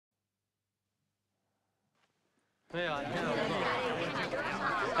对呀，你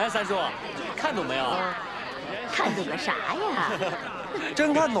看哎，三叔，看懂没有？看懂个啥呀？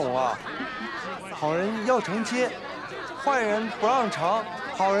真看懂了。好人要惩戒，坏人不让偿，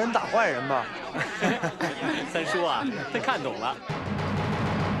好人打坏人吧。三叔啊，他看懂了。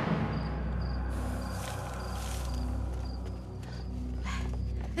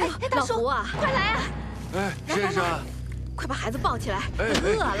哎，老胡啊，快来啊！哎，先生，快把孩子抱起来，哎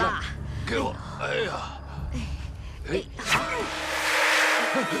饿了。给我，哎呀，哎，好。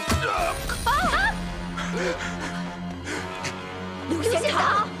刘仙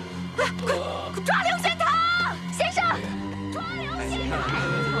堂，快抓刘仙堂！先生，抓刘仙堂！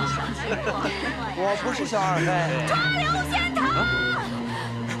我不是小二黑。抓刘仙堂！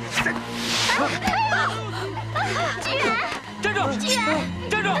纪元，站住！纪元，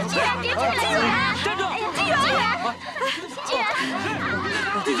站住！纪元，别去了！纪元，站住！纪元，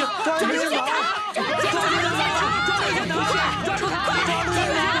纪元，抓刘仙堂！抓刘仙堂！抓刘仙堂！抓住他！纪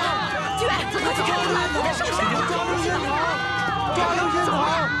元，纪元，快去看看，你的受伤了！抓刘仙堂！抓刘仙堂！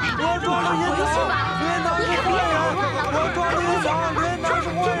我要抓刘仙堂！刘仙堂是坏人！我要抓刘仙堂！刘仙堂是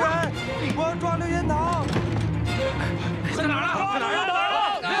坏人！我要抓刘仙堂！在哪儿了？在哪儿了？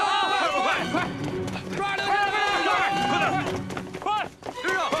快！抓刘仙堂！快！队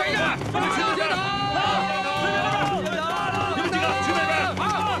长，谁呀？抓刘仙堂！你们几个去那边！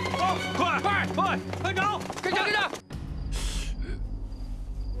快！班长，跟上！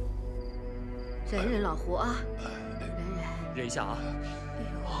忍，老胡啊，忍一下啊。哎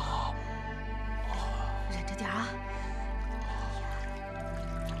呦，忍着点啊。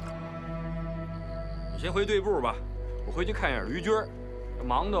你先回队部吧，我回去看一眼于军儿，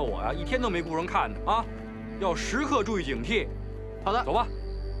忙得我呀一天都没顾上看呢啊，要时刻注意警惕。好的，走吧，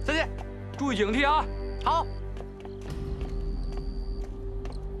再见。注意警惕啊！好。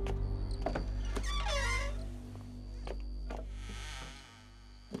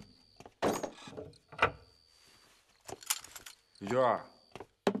于军儿，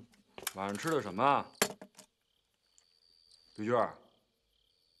晚上吃的什么啊？于军儿，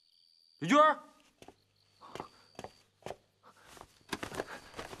于军儿。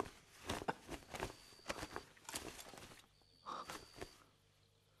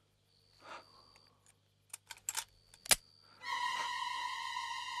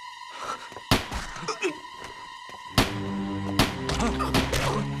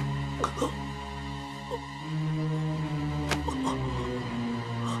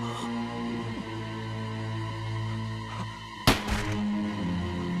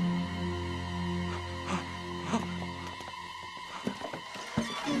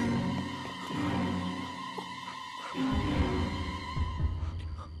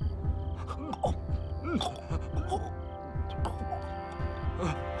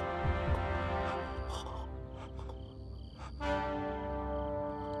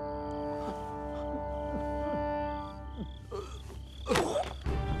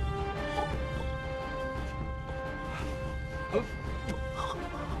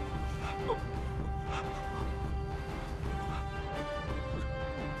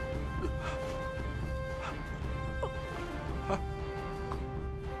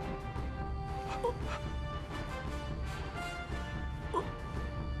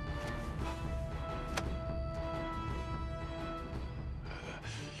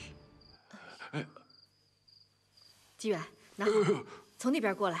纪远，拿好，从那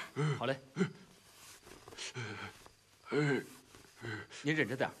边过来。好嘞。您忍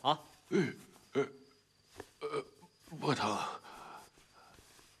着点啊。不疼。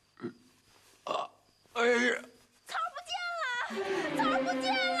哎呀！草不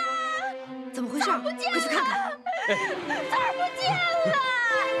见了！怎么回事？快去看看！草不见了！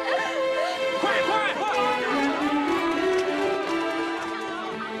快！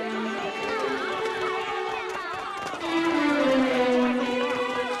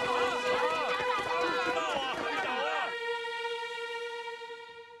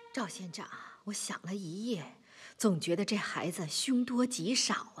赵县长，我想了一夜，总觉得这孩子凶多吉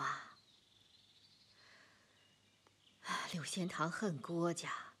少啊。柳仙堂恨郭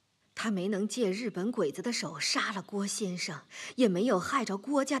家，他没能借日本鬼子的手杀了郭先生，也没有害着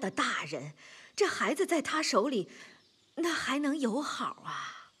郭家的大人，这孩子在他手里，那还能有好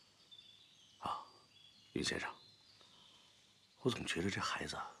啊？云先生，我总觉得这孩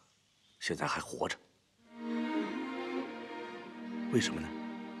子现在还活着，为什么呢？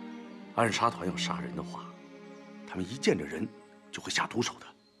暗杀团要杀人的话，他们一见着人就会下毒手的。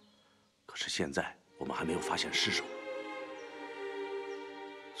可是现在我们还没有发现尸首，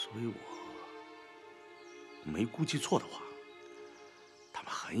所以我没估计错的话，他们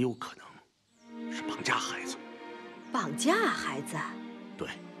很有可能是绑架孩子，绑架孩子？对，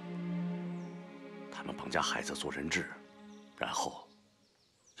他们绑架孩子做人质，然后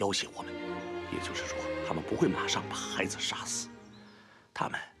要挟我们。也就是说，他们不会马上把孩子杀死，他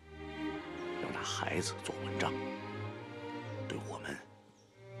们要拿孩子做文章，对我们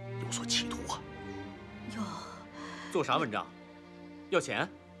有所企图啊。哟，做啥文章？要钱？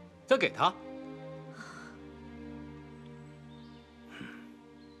咱给他。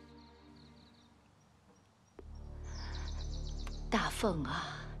大凤啊，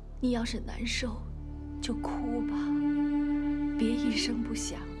你要是难受，就哭吧，别一声不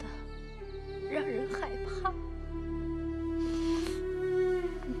响的，让人害怕。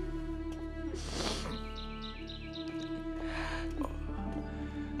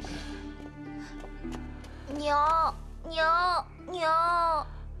娘，娘，娘，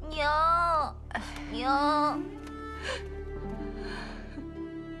娘，娘。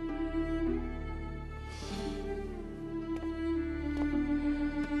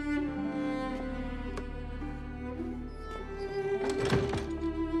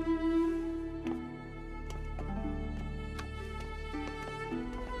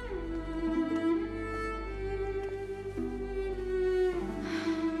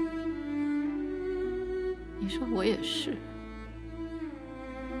你说我也是。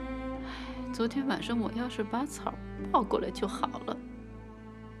昨天晚上我要是把草抱过来就好了。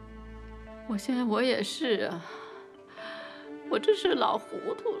现在我也是啊，我真是老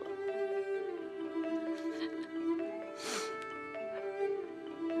糊涂了。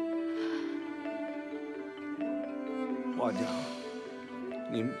花娘，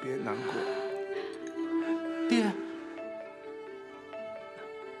您别难过。爹。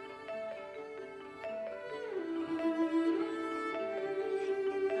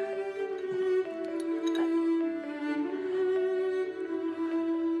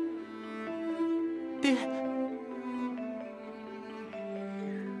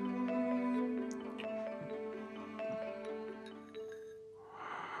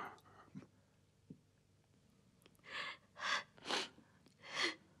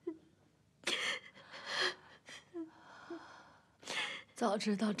早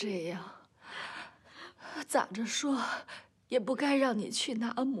知道这样，咋着说也不该让你去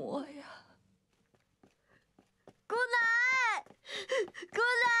拿馍呀。姑奶，姑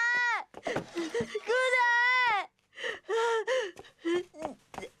奶，姑奶，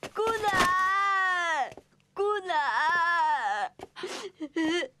姑奶，姑奶，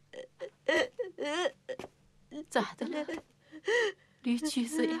咋的了？驴驹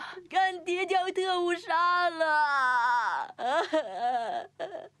子呀，干爹将特务杀了！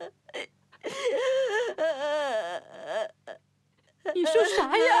你说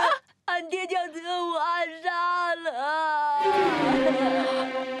啥呀？俺爹将特务暗杀了！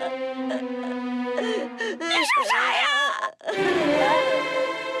你说啥呀？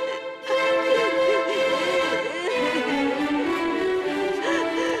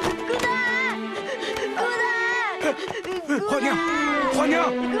姑奶，姑奶，花娘，花娘，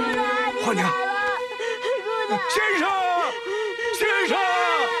姑奶，花娘，姑奶，先生，先生，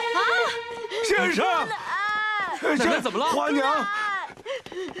啊，先生，奶奶怎么了？花娘，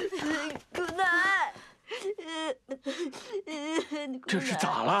姑奶，这是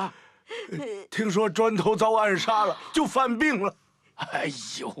咋了？听说砖头遭暗杀了，就犯病了。哎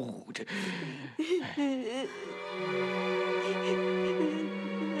呦，这。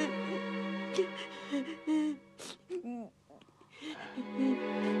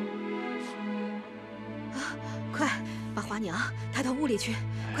快把花娘抬到屋里去，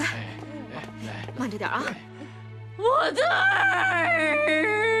快，慢着点啊！我的儿！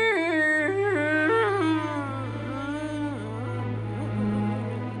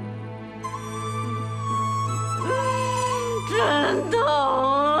真疼啊！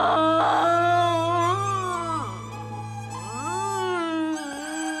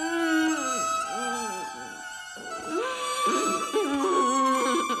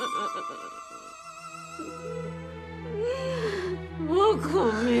我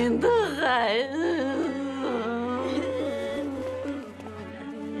苦命的孩子。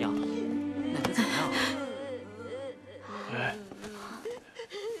娘，奶奶怎么样？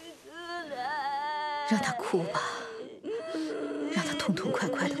让他哭吧，让他痛痛快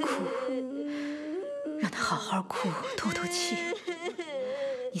快的哭，让他好好哭，透透气。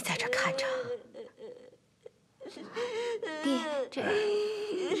你在这看着，爹，这。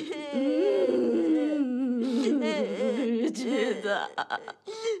驴驹子，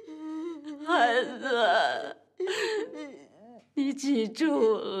孩子，你记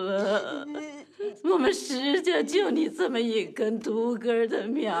住了，我们石家就你这么一根独根的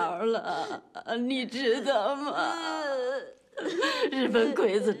苗了，你知道吗？日本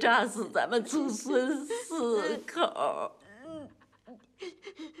鬼子炸死咱们祖孙4口，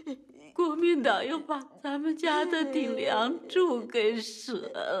国民党又把咱们家的顶梁柱给折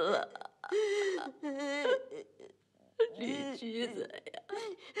了。李局子呀，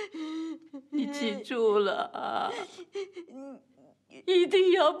你记住了啊！一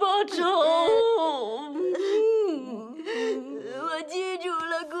定要报仇！我记住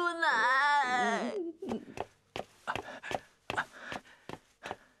了，姑奶。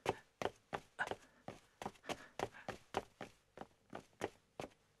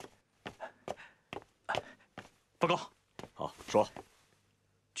报告。好，说。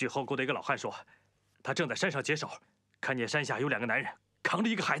据后沟的一个老汉说，他正在山上解手，看见山下有2个男人扛着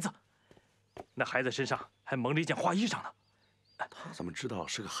一个孩子，那孩子身上还蒙着一件花衣裳呢。他怎么知道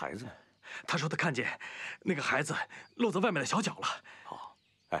是个孩子呢？他说他看见那个孩子露在外面的小脚了。好，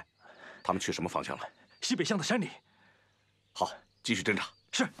哎，他们去什么方向了？西北乡的山里。好，继续侦查。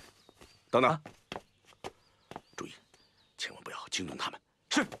是。等等，注意，千万不要惊动他们。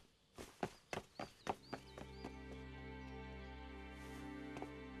是。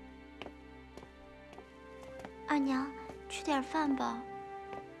二娘，吃点饭吧。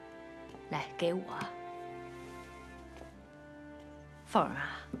来，给我。凤儿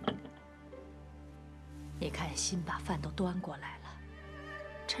啊，你看新把饭都端过来了，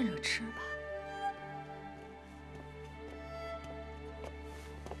趁热吃吧。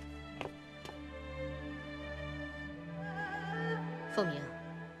凤鸣，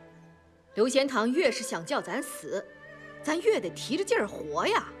刘贤堂越是想叫咱死，咱越得提着劲儿活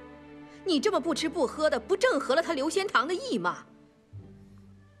呀。你这么不吃不喝的，不正合了他刘贤堂的意吗？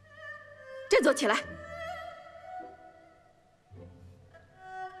振作起来！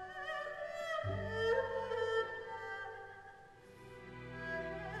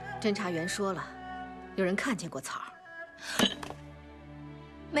侦查员说了，有人看见过草儿，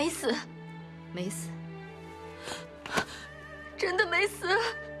没死，没死，真的没死，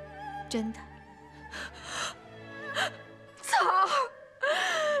真的。草儿，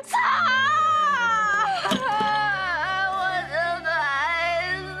草儿，我的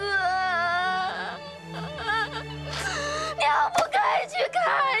孩子，娘不该去看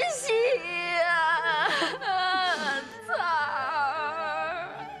戏呀，草儿，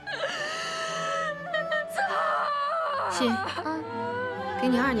草儿。欣，给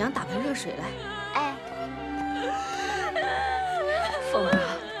你二娘打盆热水来。哎，凤儿啊，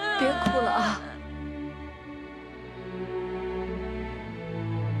别哭了啊。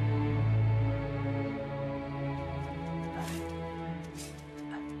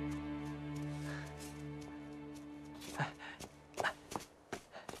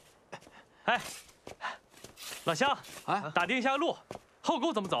哎，老乡，啊，打听一下路，后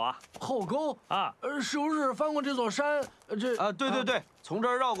沟怎么走啊？后沟啊，是不是翻过这座山？这啊，对对对，从这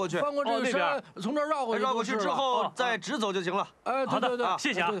儿绕过去，翻过这个山，从这儿绕过去，绕过去之后再直走就行了。哎，对对对，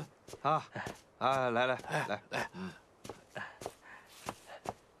谢谢啊。啊，啊，来来来来。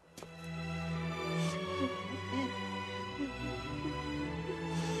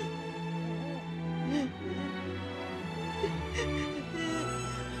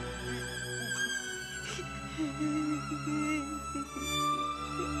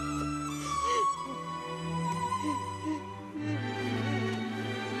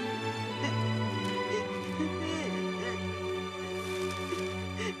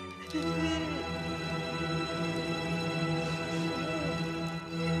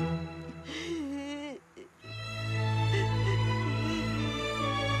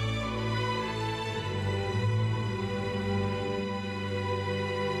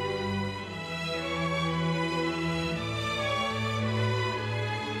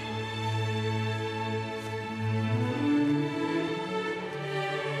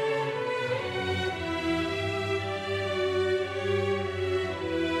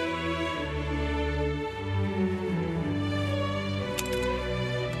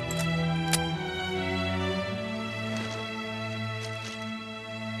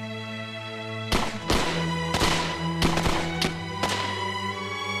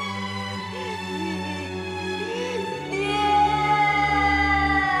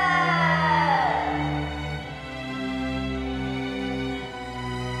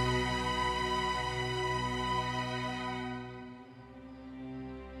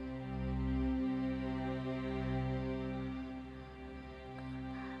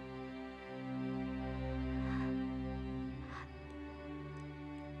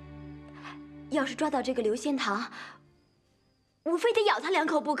要是抓到这个刘仙堂，我非得咬他2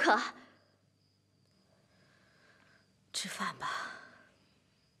口不可。吃饭吧，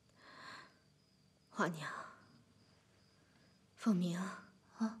花娘。凤鸣，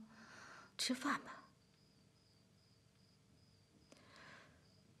啊，吃饭吧。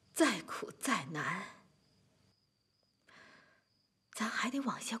再苦再难，咱还得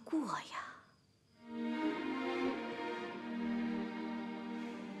往下过呀。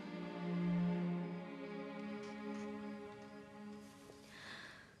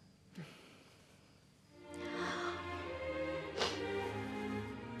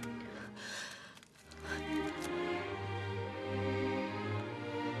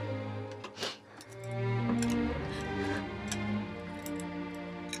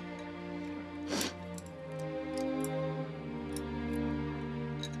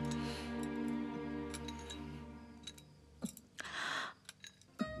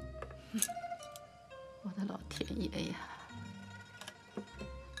 我的老天爷呀！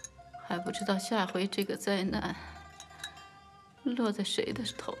还不知道下回这个灾难落在谁的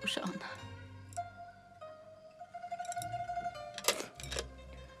头上呢？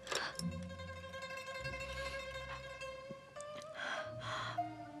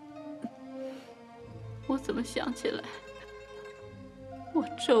我怎么想起来，我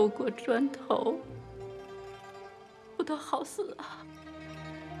皱过砖头，不得好死啊！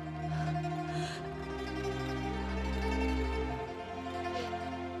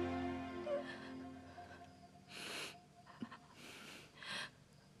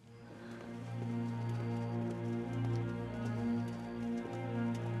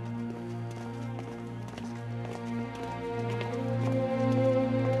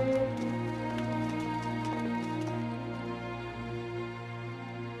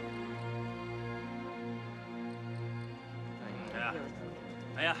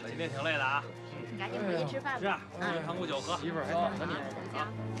 哎呀，今天挺累的啊！赶紧回去吃饭吧。是啊，尝口酒喝。媳妇儿还等着你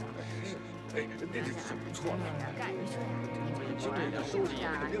啊！哎，这是不错的。干着去，就这点收拾也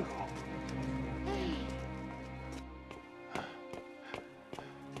肯定好。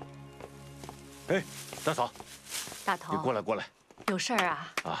哎，大嫂，大头，你过来。有事儿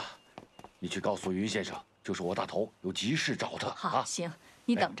啊？啊，你去告诉云先生，就是我大头，有急事找他。好，行，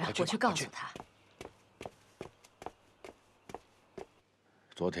你等着，我去告诉他。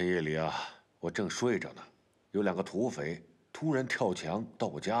 昨天夜里啊，我正睡着呢，有2个土匪突然跳墙到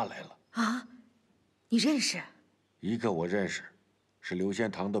我家来了。啊，你认识？一个我认识，是刘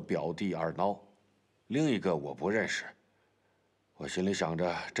仙堂的表弟二孬；另一个我不认识。我心里想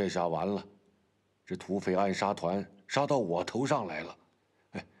着，这下完了，这土匪暗杀团杀到我头上来了。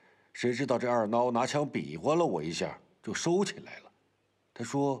哎，谁知道这二孬拿枪比划了我一下，就收起来了。他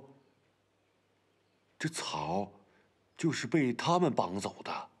说：“这草。” 就是被他们绑走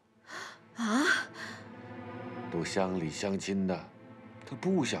的，啊！都乡里乡亲的，他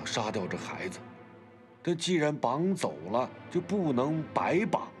不想杀掉这孩子，但既然绑走了，就不能白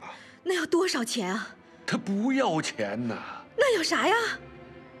绑啊。那要多少钱啊？他不要钱呐。那要啥呀？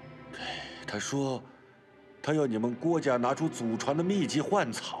他说，他要你们郭家拿出祖传的秘籍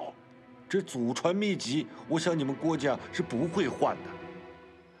换草，这祖传秘籍，我想你们郭家是不会换的。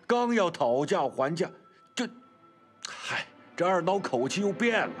刚要讨价还价，就。 嗨，这二孬口气又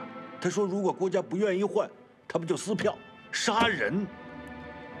变了。他说：“如果郭家不愿意换，他们就撕票杀人。”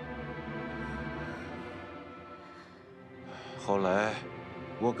后来，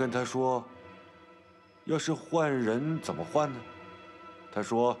我跟他说：“要是换人怎么换呢？”他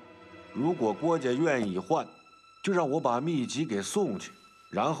说：“如果郭家愿意换，就让我把秘籍给送去，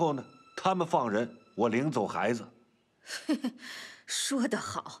然后呢，他们放人，我领走孩子。”说得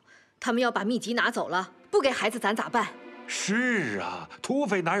好，他们要把秘籍拿走了。 不给孩子，咱咋办？是啊，土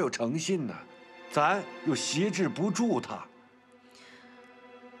匪哪有诚信呢？咱又挟制不住他。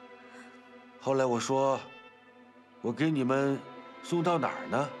后来我说，我给你们送到哪儿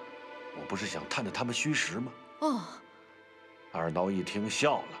呢？我不是想探探他们虚实吗？哦。二孬一听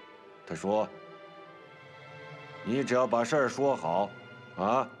笑了，他说：“你只要把事儿说好，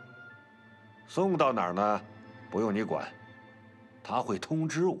啊，送到哪儿呢？不用你管，他会通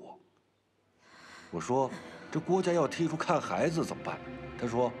知我。” 我说：“这郭家要提出看孩子怎么办？”他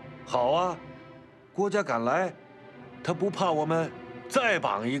说：“好啊，郭家敢来，他不怕我们再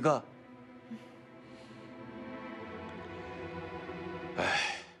绑一个。”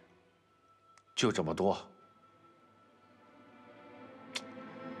哎，就这么多。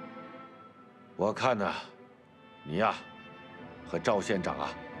我看呢，你呀，和赵县长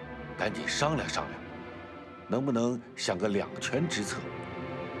啊，赶紧商量商量，能不能想个2全之策，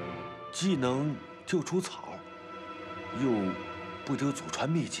既能 救出草，又不得祖传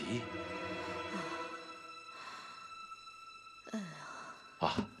秘籍。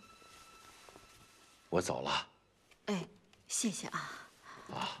啊，我走了。哎。谢谢啊。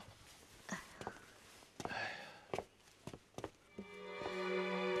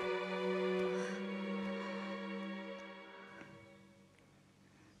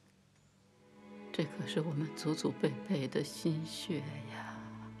这可是我们祖祖辈辈的心血呀！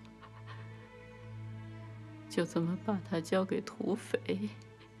就这么把它交给土匪，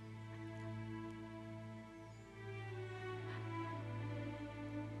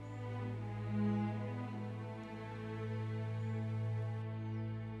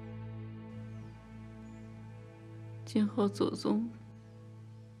今后祖宗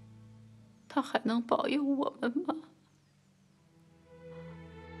他还能保佑我们吗？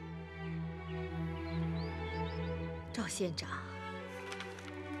赵县长，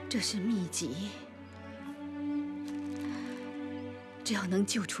这是秘籍，只要能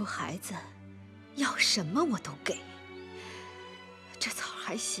救出孩子，要什么我都给。这草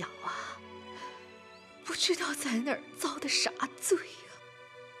还小啊，不知道在哪儿遭的啥罪啊！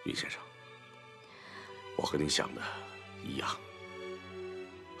于先生，我和您想的一样，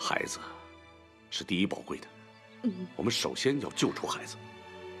孩子是第一宝贵的。我们首先要救出孩子。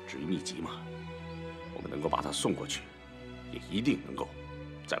至于秘籍嘛，我们能够把他送过去，也一定能够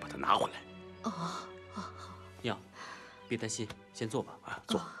再把他拿回来。娘，别担心，先坐吧。啊，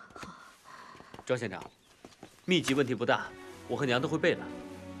坐。赵县长，秘籍问题不大，我和娘都会背了。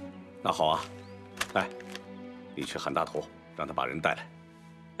那好啊，来，你去喊大头，让他把人带来。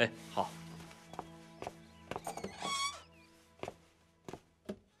哎，好。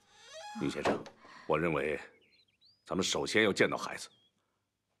于先生，我认为咱们首先要见到孩子。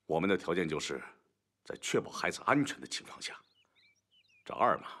我们的条件就是在确保孩子安全的情况下。这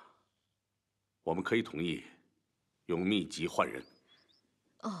二嘛，我们可以同意用秘籍换人。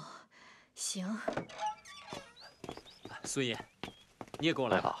哦，行。孙爷，你也跟我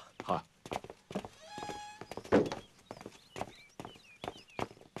来吧。好。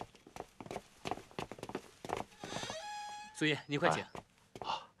孙爷，您快请。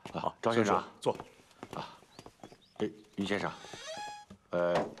好，赵先生坐。于先生，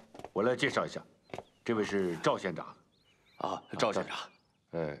我来介绍一下，这位是赵县长。赵县长。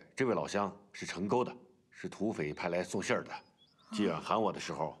这位老乡是成沟的，是土匪派来送信儿的。既然喊我的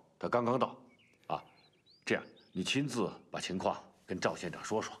时候，他刚刚到。这样你亲自把情况跟赵县长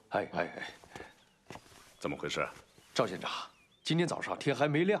说说。怎么回事？赵县长，今天早上天还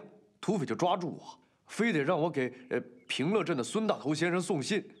没亮，土匪就抓住我，非得让我给平乐镇的孙大头先生送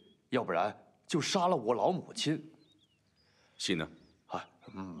信，要不然就杀了我老母亲。信呢？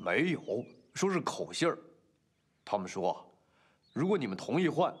没有，说是口信儿。他们说，如果你们同意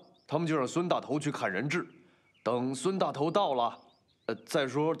换，他们就让孙大头去看人质，等孙大头到了，再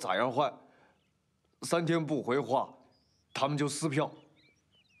说咋样换。3天不回话，他们就撕票。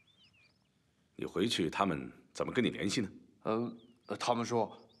你回去，他们怎么跟你联系呢？他们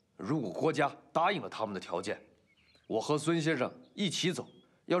说，如果国家答应了他们的条件，我和孙先生一起走。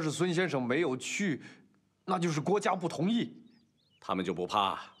要是孙先生没有去，那就是国家不同意。他们就不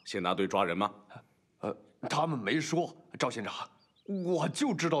怕先拿队抓人吗？他们没说，赵县长，我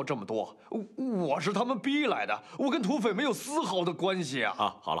就知道这么多。我是他们逼来的，我跟土匪没有丝毫的关系啊！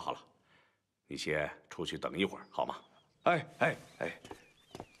好了，你先出去等一会儿，好吗？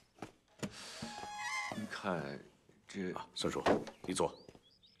你看，这孙叔，你坐。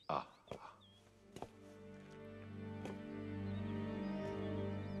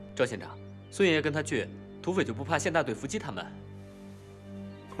赵县长，孙爷爷跟他去，土匪就不怕县大队伏击他们？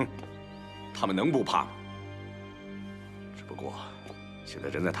哼，他们能不怕吗？只不过现在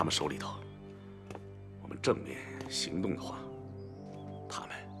人在他们手里头，我们正面行动的话，他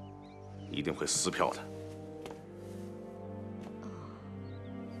们一定会撕票的。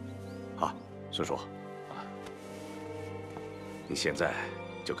孙叔，你现在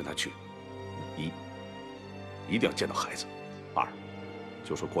就跟他去，一定要见到孩子；2，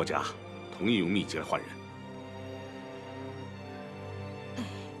就说国家同意用秘籍来换人。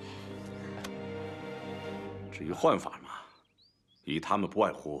至于换法嘛，以他们不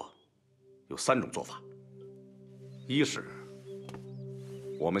外乎有3种做法：一是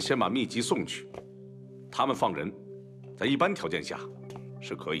我们先把秘籍送去，他们放人，在一般条件下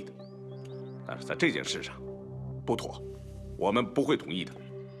是可以的。但是在这件事上，不妥，我们不会同意的。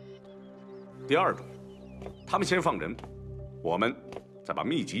第2种，他们先放人，我们再把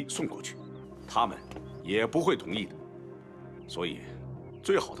秘籍送过去，他们也不会同意的。所以，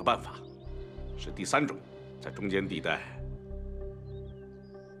最好的办法是第3种，在中间地带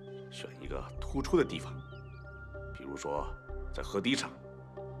选一个突出的地方，比如说在河堤上，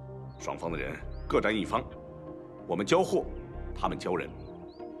双方的人各占一方，我们交货，他们交人。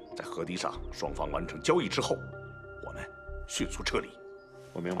在河堤上，双方完成交易之后，我们迅速撤离。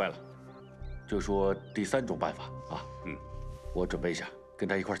我明白了，就说第3种办法啊。我准备一下，跟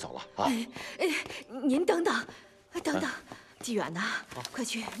他一块走了啊。您等等，等等，纪远呐，快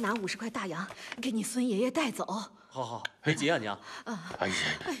去拿50块大洋给你孙爷爷带走。好，别急啊，娘。哎呀，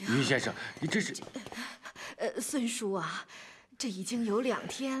于先生，你这是……孙叔啊，这已经有2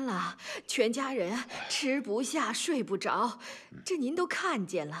天了，全家人吃不下睡不着，这您都看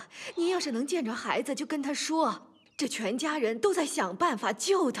见了。您要是能见着孩子，就跟他说，这全家人都在想办法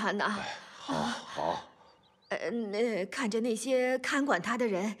救他呢。好。看着那些看管他的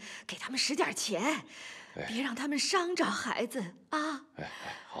人，给他们使点钱，别让他们伤着孩子啊。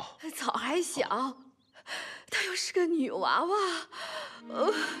好。草还小，她又是个女娃娃，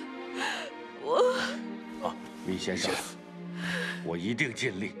好，李先生，我一定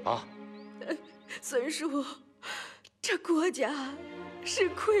尽力啊。孙叔，这国家是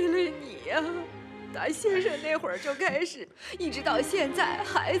亏了你呀。打先生那会儿就开始，一直到现在，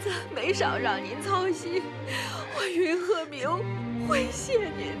孩子没少让您操心。我云鹤鸣会谢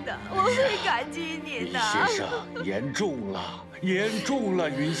您的，我会感激您的。云先生，严重了，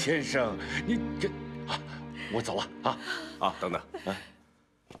云先生，你这啊，我走了啊。等等，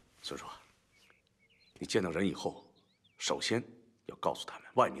孙叔，你见到人以后，首先要告诉他们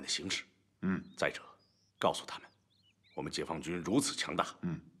外面的形势。再者，告诉他们，我们解放军如此强大。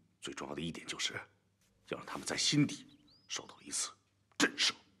最重要的一点就是。要让他们在心底受到一次震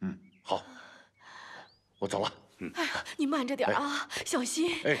慑。好，我走了。哎呀，你慢着点啊，小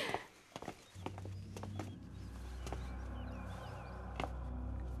心。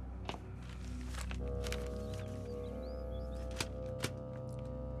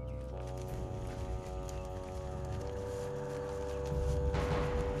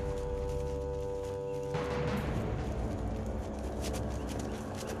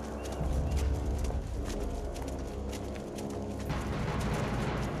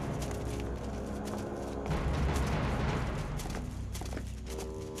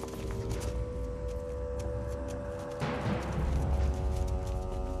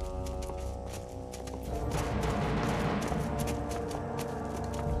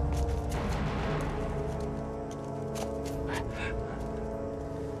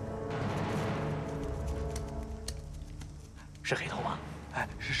是黑头吗？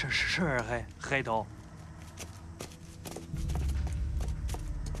是黑头。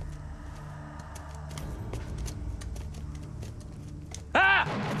哎，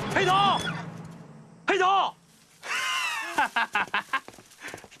黑头，黑头，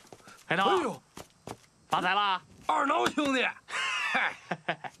黑头！哎呦，发财了！二挠兄弟，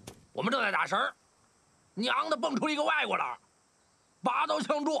我们正在打神儿，娘的蹦出一个外国佬，拔刀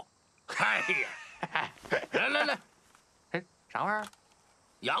相助。哎呀，来。啥玩意儿？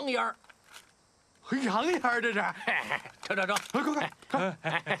洋烟儿，洋烟儿这是？撤，快！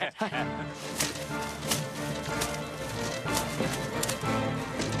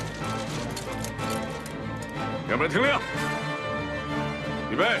两边听令，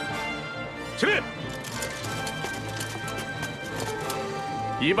预备，起立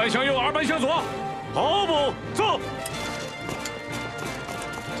！1班向右，2班向左，跑步走。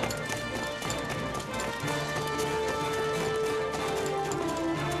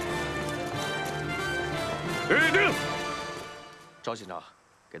定。赵县长，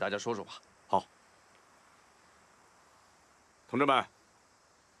给大家说说吧。好，同志们，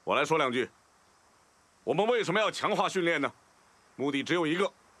我来说2句。我们为什么要强化训练呢？目的只有一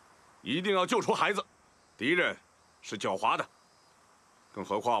个，一定要救出孩子。敌人是狡猾的，更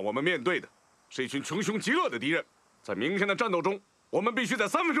何况我们面对的是一群穷凶极恶的敌人。在明天的战斗中，我们必须在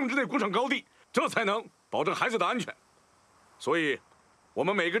3分钟之内攻上高地，这才能保证孩子的安全。所以，我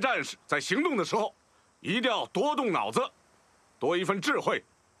们每个战士在行动的时候，一定要多动脑子，多一份智慧，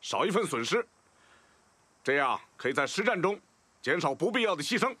少一份损失。这样可以在实战中减少不必要的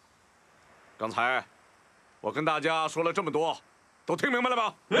牺牲。刚才我跟大家说了这么多，都听明白了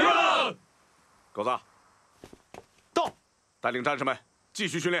吧？明白了。狗子，到，带领战士们继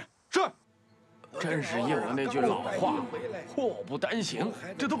续训练。是。真是应了那句老话，祸不单行，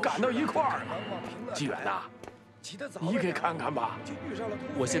这都赶到一块儿了。纪远呐，你给看看吧。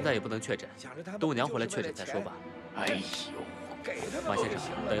我现在也不能确诊，等我娘回来确诊再说吧。哎呦，马先生，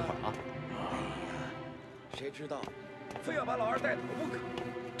等一会儿啊。谁知道，非要把老二带走不可。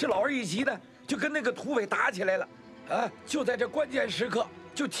这老二一急呢，就跟那个土匪打起来了。啊！就在这关键时刻，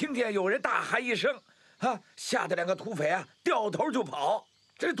就听见有人大喊一声，啊！吓得2个土匪啊掉头就跑。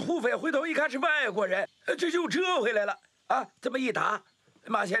这土匪回头一看是外国人，这就折回来了。啊！这么一打，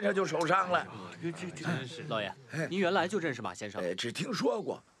马先生就受伤了。这真是。老爷，您原来就认识马先生？只听说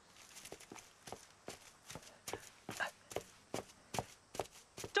过。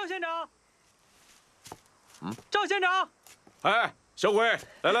赵县长。赵县长。哎，小鬼，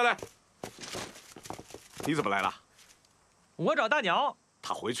来，你怎么来了？我找大娘。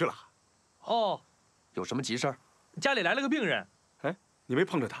她回去了。哦，有什么急事儿？家里来了个病人。哎，你没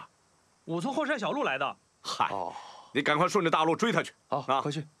碰着他？我从后山小路来的。嗨，你赶快顺着大路追他去。好，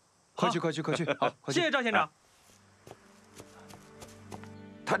快去，快去！好，快去！谢谢赵县长。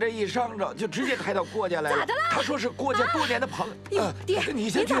他这一伤着，就直接抬到郭家来了。咋的了？他说是郭家多年的朋友。哟，爹，你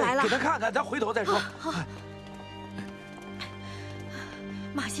先去来了？给他看看，咱回头再说。好。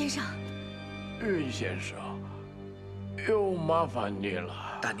马先生，云先生，又麻烦你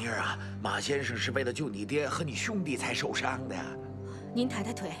了。大妮儿啊，马先生是为了救你爹和你兄弟才受伤的。您抬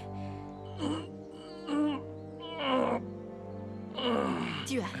抬腿。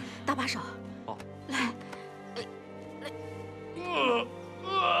纪远，搭把手。哦，来。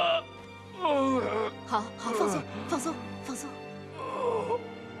好，放松。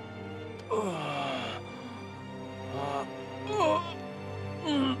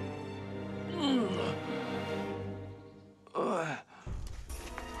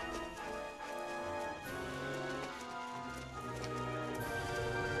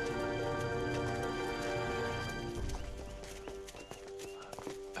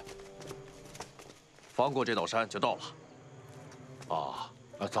翻过这道山就到了。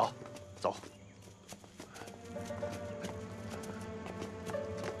走。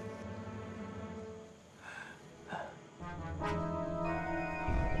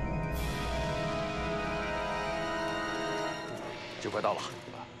就快到了。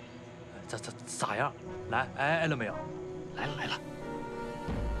咋样？来，挨了没有？来了。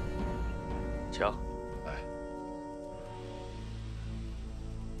请。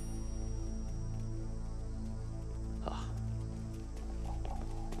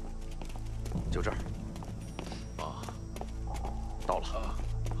就这儿。到了。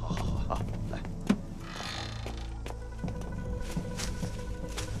好，来。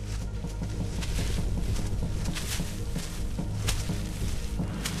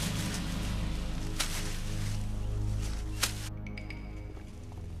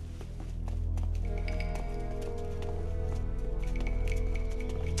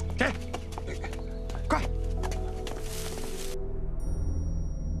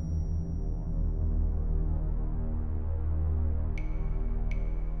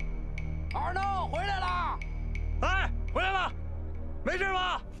二弄回来了！哎，回来了，没事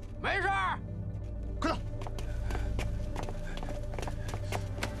吧？没事。快走！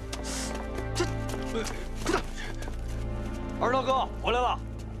快走！二道哥回来了！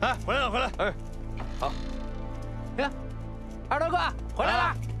哎，回来了！哎，好。呀，二道哥回来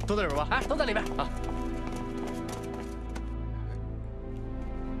了！都在这吧？哎，都在里面啊。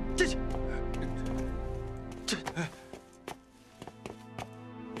进去。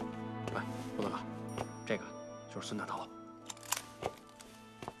胡大哥，这个就是孙大头，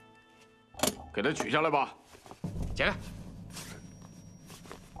给他取下来吧。解开。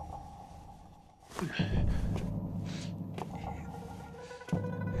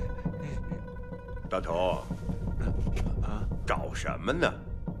大头，找什么呢？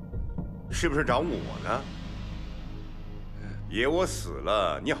是不是找我呢？爷我死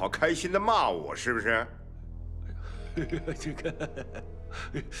了，你好开心的骂我，是不是？这个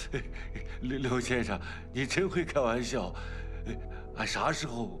刘先生，你真会开玩笑。俺啥时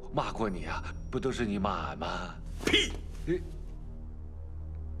候骂过你啊？不都是你骂俺吗？屁！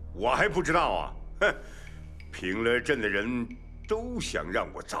我还不知道啊！哼，平乐镇的人都想让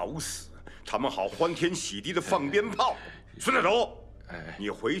我早死，他们好欢天喜地的放鞭炮。孙大头，你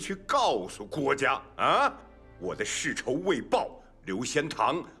回去告诉郭家啊，我的世仇未报，刘仙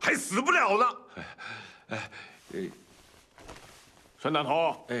堂还死不了呢。孙大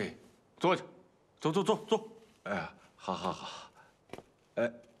头，坐下，坐。哎呀，好。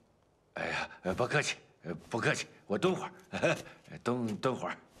哎呀，不客气，我蹲会儿，蹲会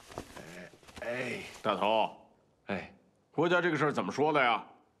儿。大头，郭家这个事儿怎么说的呀？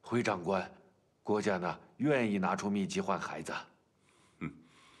回长官，郭家呢愿意拿出秘籍换孩子。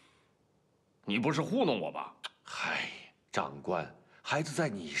你不是糊弄我吧？嗨，长官，孩子在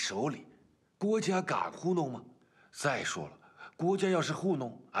你手里，郭家敢糊弄吗？再说了，郭家要是糊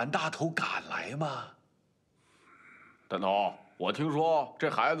弄，俺大头敢来吗？大头，我听说这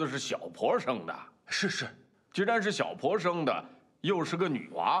孩子是小婆生的。是。既然是小婆生的，又是个女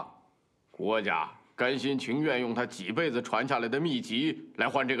娃，郭家甘心情愿用他几辈子传下来的秘籍来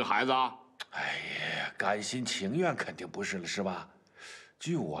换这个孩子啊？哎呀，甘心情愿肯定不是了，是吧？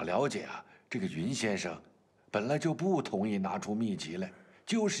据我了解啊，这个云先生本来就不同意拿出秘籍来，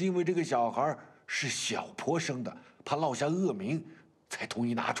就是因为这个小孩是小婆生的，怕落下恶名，才同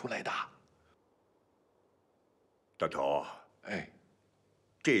意拿出来的。大头，哎，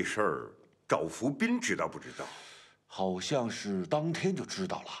这事儿赵福斌知道不知道？好像是当天就知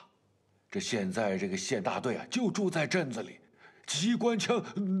道了。这现在这个县大队啊，就住在镇子里，机关枪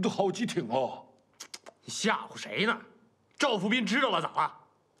都好几挺哦。你吓唬谁呢？赵福斌知道了咋了？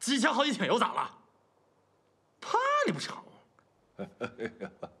机枪好几挺又咋了？怕你不成？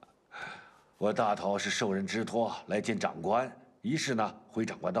我大头是受人之托来见长官，一是呢回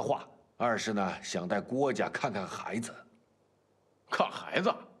长官的话，二是呢想带郭家看看孩子。看孩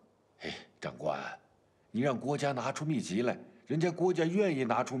子？哎，长官，你让郭家拿出秘籍来，人家郭家愿意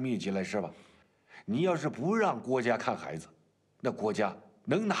拿出秘籍来是吧？你要是不让郭家看孩子，那郭家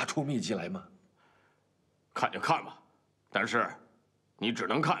能拿出秘籍来吗？看就看吧，但是你只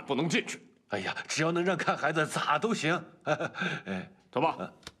能看，不能进去。哎呀，只要能让看孩子，咋都行。哎，走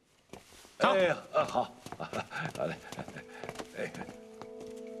吧。走。哎呀，好，好嘞。哎，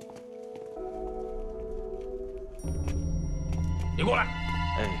你过来。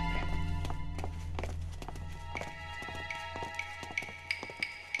哎，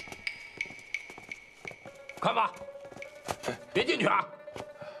看吧，别进去啊！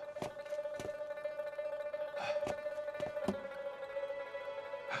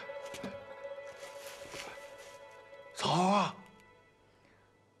草啊，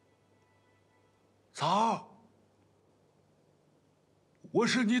草，我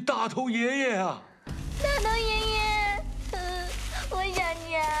是你大头爷爷啊！大头爷爷，我想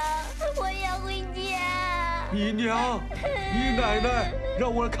娘，我要回家。你娘，你奶奶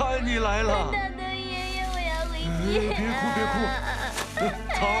让我看你来了。大头爷爷，我要回家。别哭，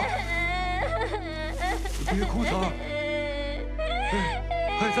草，别哭，草。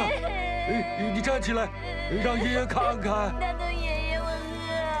孩子，你站起来，让爷爷看看。大头爷爷，我饿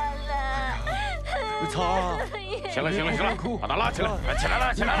了。草，行了，把他拉起来，起来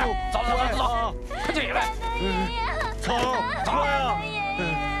了，走，快起来！草，快呀！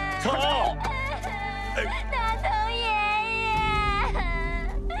草，大头爷爷。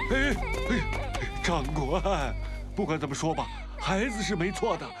长官，不管怎么说吧，孩子是没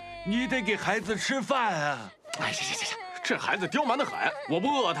错的，你得给孩子吃饭啊！哎，行，这孩子刁蛮得很，我不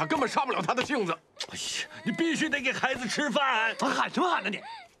饿他，根本杀不了他的性子。哎呀，你必须得给孩子吃饭！喊什么喊呢你？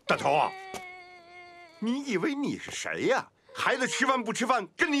大头啊，你以为你是谁呀？孩子吃饭不吃饭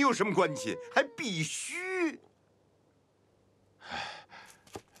跟你有什么关系？还必须？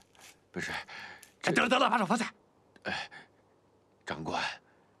不是，得了，把手放下。哎，长官，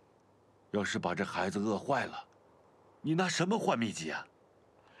要是把这孩子饿坏了，你拿什么换秘籍啊？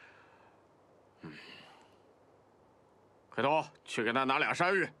回头去给他拿2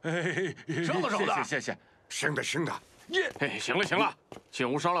山芋，生的，谢，生的。哎，行了，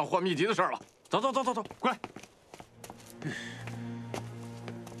进屋商量换秘籍的事了。走，过来。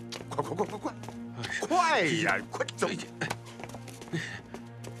快呀，快走！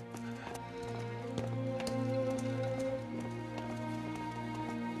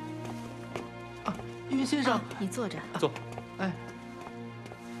于先生，你坐着。坐。哎。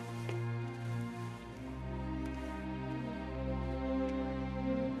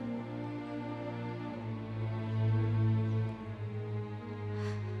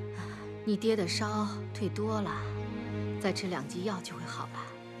你爹的烧退多了，再吃2剂药就会好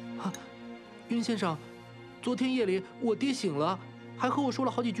了。啊，云先生，昨天夜里我爹醒了，还和我说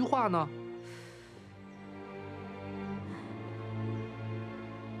了好几句话呢。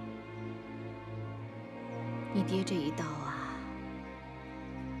你爹这一刀啊，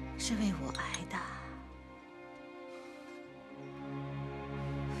是为我挨的。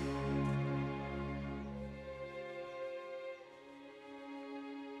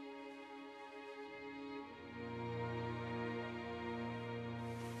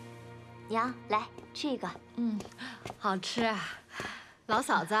娘，来这个。好吃啊。老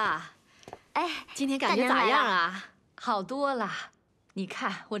嫂子，哎，今天感觉咋样啊？好多了。你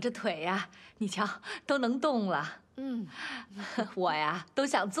看我这腿呀，你瞧都能动了。我呀都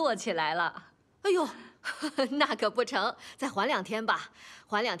想坐起来了。哎呦，那可不成，再缓2天吧，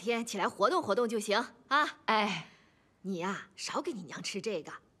缓2天起来活动活动就行啊。哎，你呀少给你娘吃这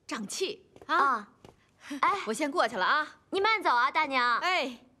个，胀气啊。哎，我先过去了啊。你慢走啊，大娘。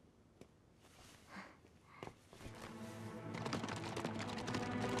哎。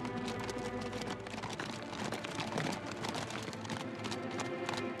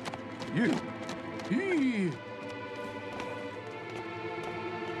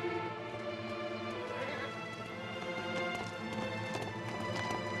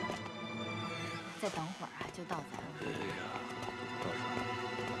再等会儿啊，就到咱们。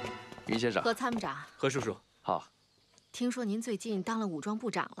于先生，喝参谋长。何叔叔，好。听说您最近当了武装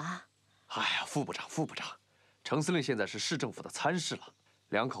部长了？哎呀，副部长，程司令现在是市政府的参事了。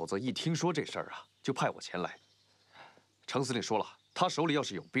两口子一听说这事儿啊，就派我前来。程司令说了，他手里要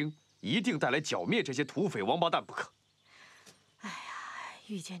是有兵，一定带来剿灭这些土匪王八蛋不可。哎呀，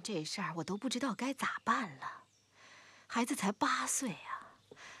遇见这事儿我都不知道该咋办了。孩子才8岁啊，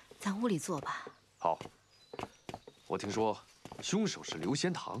咱屋里坐吧。好。我听说凶手是刘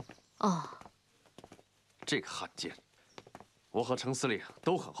仙堂。哦。这个汉奸，我和程司令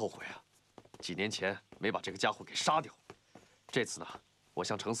都很后悔啊。几年前没把这个家伙给杀掉。这次呢，我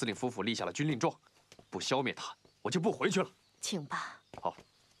向程司令夫妇立下了军令状，不消灭他，我就不回去了。请吧。好。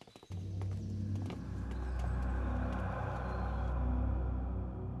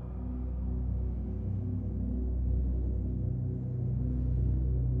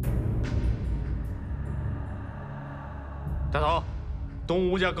大头，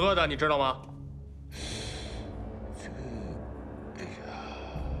东吴家疙瘩你知道吗？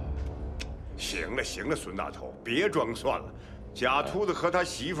行了，孙大头，别装蒜了。贾秃子和他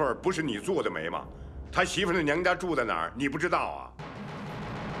媳妇儿不是你做的媒吗？他媳妇儿的娘家住在哪儿？你不知道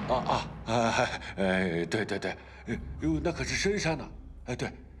啊？对，那可是深山呐。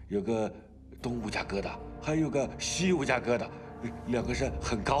对，有个东吴家疙瘩，还有个西吴家疙瘩，2个山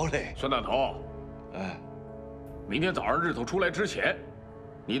很高嘞。孙大头，明天早上日头出来之前，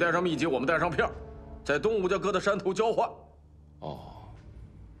你带上秘籍，我们带上票，在东吴家疙瘩山头交换。哦，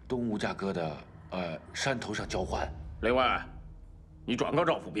东吴家疙瘩，山头上交换。另外，你转告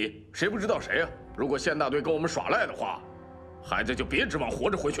赵府兵，谁不知道谁呀？如果县大队跟我们耍赖的话，孩子就别指望活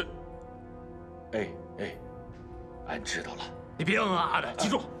着回去。俺知道了。你别的，记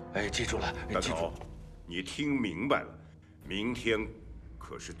住。记住了。大头，你听明白了，明天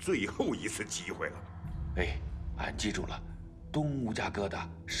可是最后一次机会了。俺记住了，东吴家疙瘩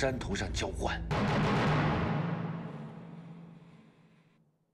山头上交换。